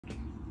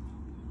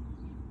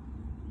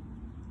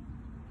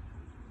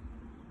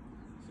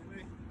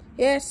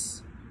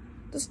Yes.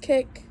 Just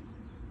kick.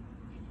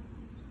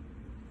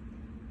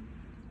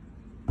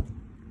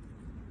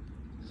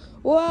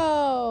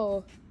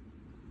 Whoa.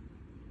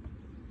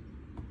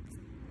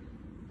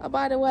 Oh,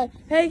 by the way,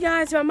 hey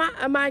guys, I'm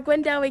at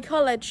Glendowie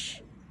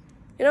College.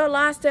 You know,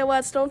 last day I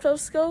was at Stonefield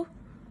School.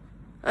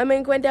 I'm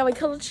in Glendowie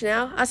College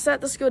now. I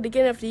started the school at the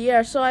beginning of the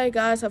year. Sorry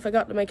guys, I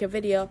forgot to make a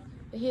video.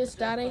 Here's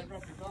Daddy.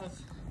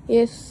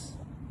 Yes.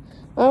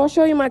 I will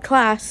show you my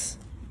class.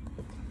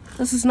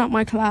 This is not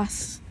my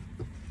class.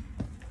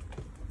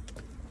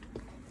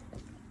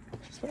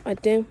 It's what I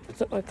do. It's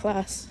not my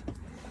class.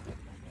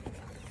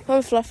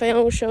 I'm Fluffy. I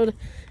will show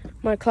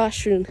my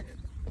classroom.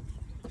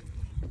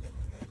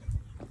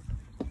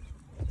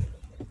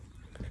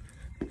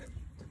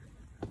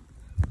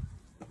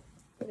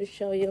 Let me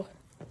show you.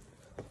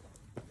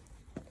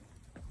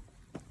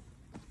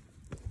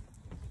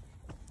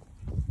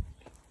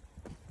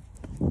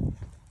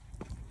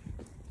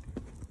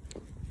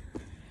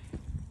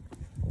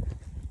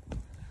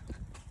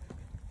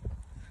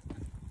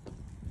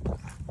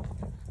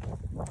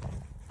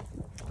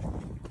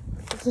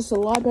 This is the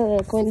library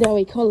at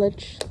Glendowie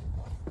College.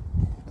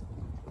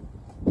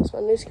 That's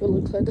what my new school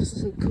looks like. This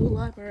is a cool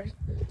library.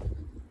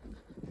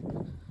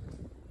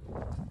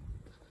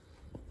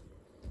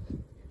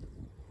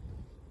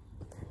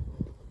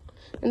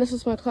 And this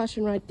is my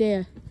classroom right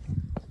there.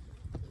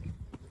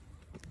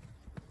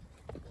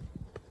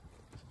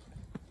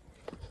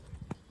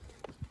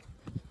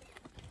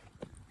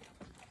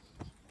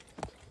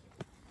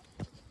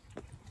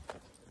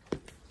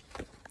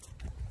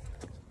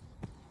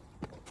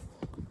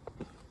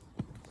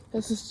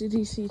 This is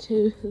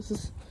GDC2. This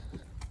is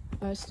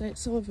my State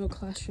Somerville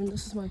classroom.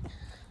 This is my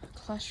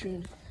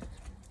classroom.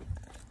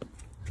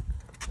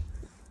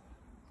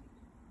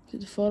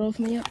 Get a photo of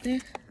me up there.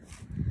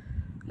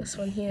 This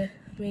one here,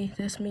 me.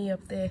 There's me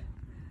up there.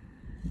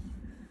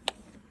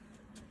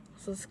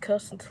 This is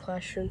Kirsten's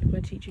classroom. My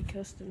teacher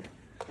Kirsten.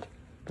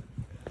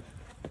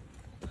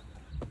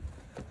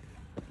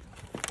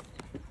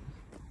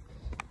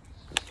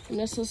 And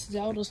this is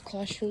Zelda's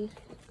classroom.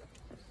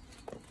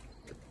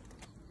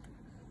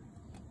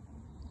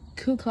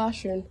 Cool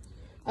classroom.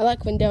 I like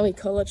Glendowie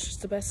College, it's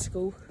the best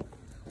school.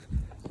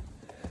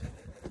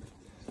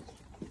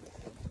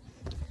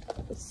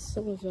 It's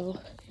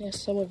Somerville. Yeah,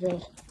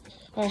 Somerville.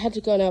 I had to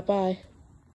go now, bye.